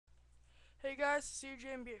Hey guys,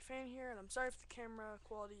 CJNBAFan here, and I'm sorry if the camera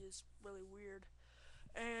quality is really weird.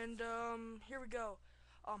 And here we go.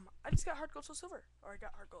 I just got hard gold, so silver, or I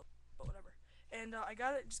got hard gold, but whatever. And I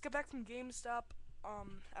got it. Just got back from GameStop.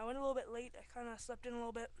 I went a little bit late. I kind of slept in a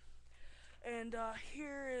little bit. And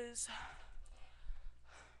here is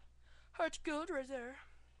hard gold right there.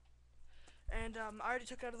 And I already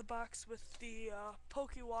took it out of the box with the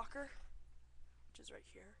Poke Walker, which is right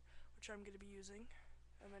here, which I'm gonna be using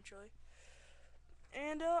eventually.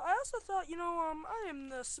 And I also thought, I am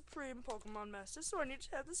the Supreme Pokemon Master, so I need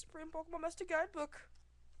to have the Supreme Pokemon Master Guidebook.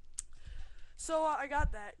 So I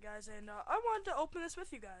got that, guys, and I wanted to open this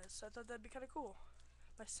with you guys. I thought that'd be kind of cool.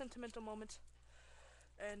 My sentimental moment.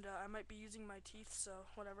 And I might be using my teeth, so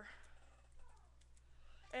whatever.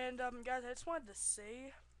 And guys, I just wanted to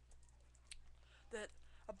say that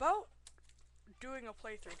about doing a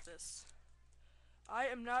playthrough of this. I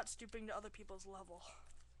am not stooping to other people's level.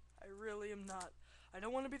 I really am not. I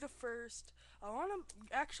don't want to be the first. I want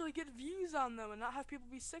to actually get views on them and not have people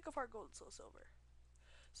be sick of hard gold and soul silver.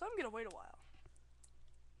 So I'm going to wait a while.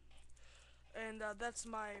 And that's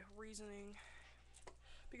my reasoning.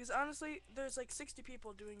 Because honestly, there's like 60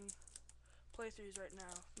 people doing playthroughs right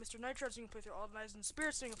now. Mr. Nitrod's doing a playthrough. Aldenized and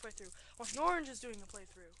Spirit's doing a playthrough. Washing Orange is doing a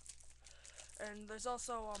playthrough. And there's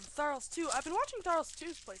also Tharls 2. I've been watching Tharls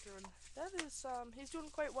 2's playthrough, and that is, he's doing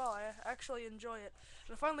quite well. I actually enjoy it.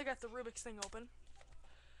 And I finally got the Rubik's thing open.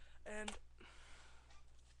 And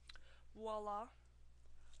voila.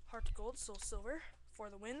 Heart gold, soul silver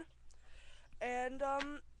for the win. And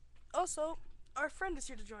also, our friend is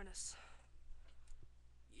here to join us.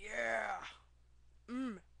 Yeah.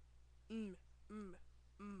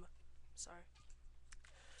 Sorry.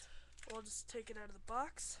 We'll just take it out of the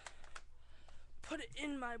box. Put it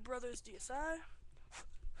in my brother's DSi.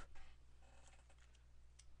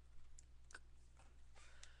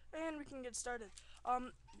 And we can get started.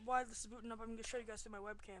 While this is booting up, I'm gonna show you guys through my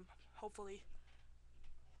webcam, hopefully.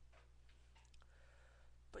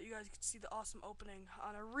 But you guys can see the awesome opening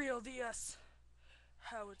on a real DS.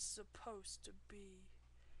 How it's supposed to be.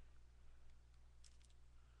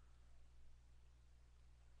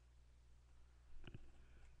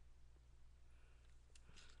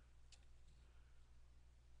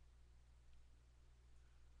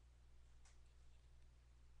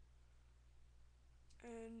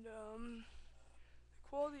 And the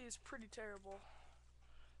quality is pretty terrible.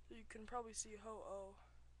 You can probably see Ho-Oh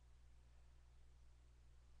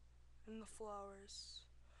and the flowers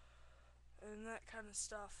and that kind of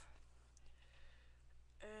stuff.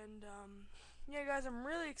 And yeah, guys, I'm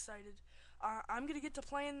really excited. I'm gonna get to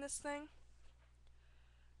playing this thing,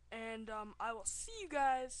 and I will see you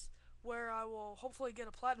guys where I will hopefully get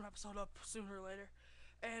a platinum episode up sooner or later.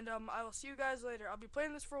 And I will see you guys later. I'll be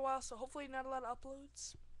playing this for a while, so hopefully not a lot of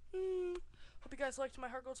uploads. Hope you guys liked my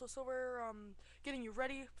Heart Gold Soul Silver getting you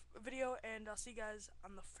ready video, and I'll see you guys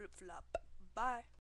on the flip flop. Bye.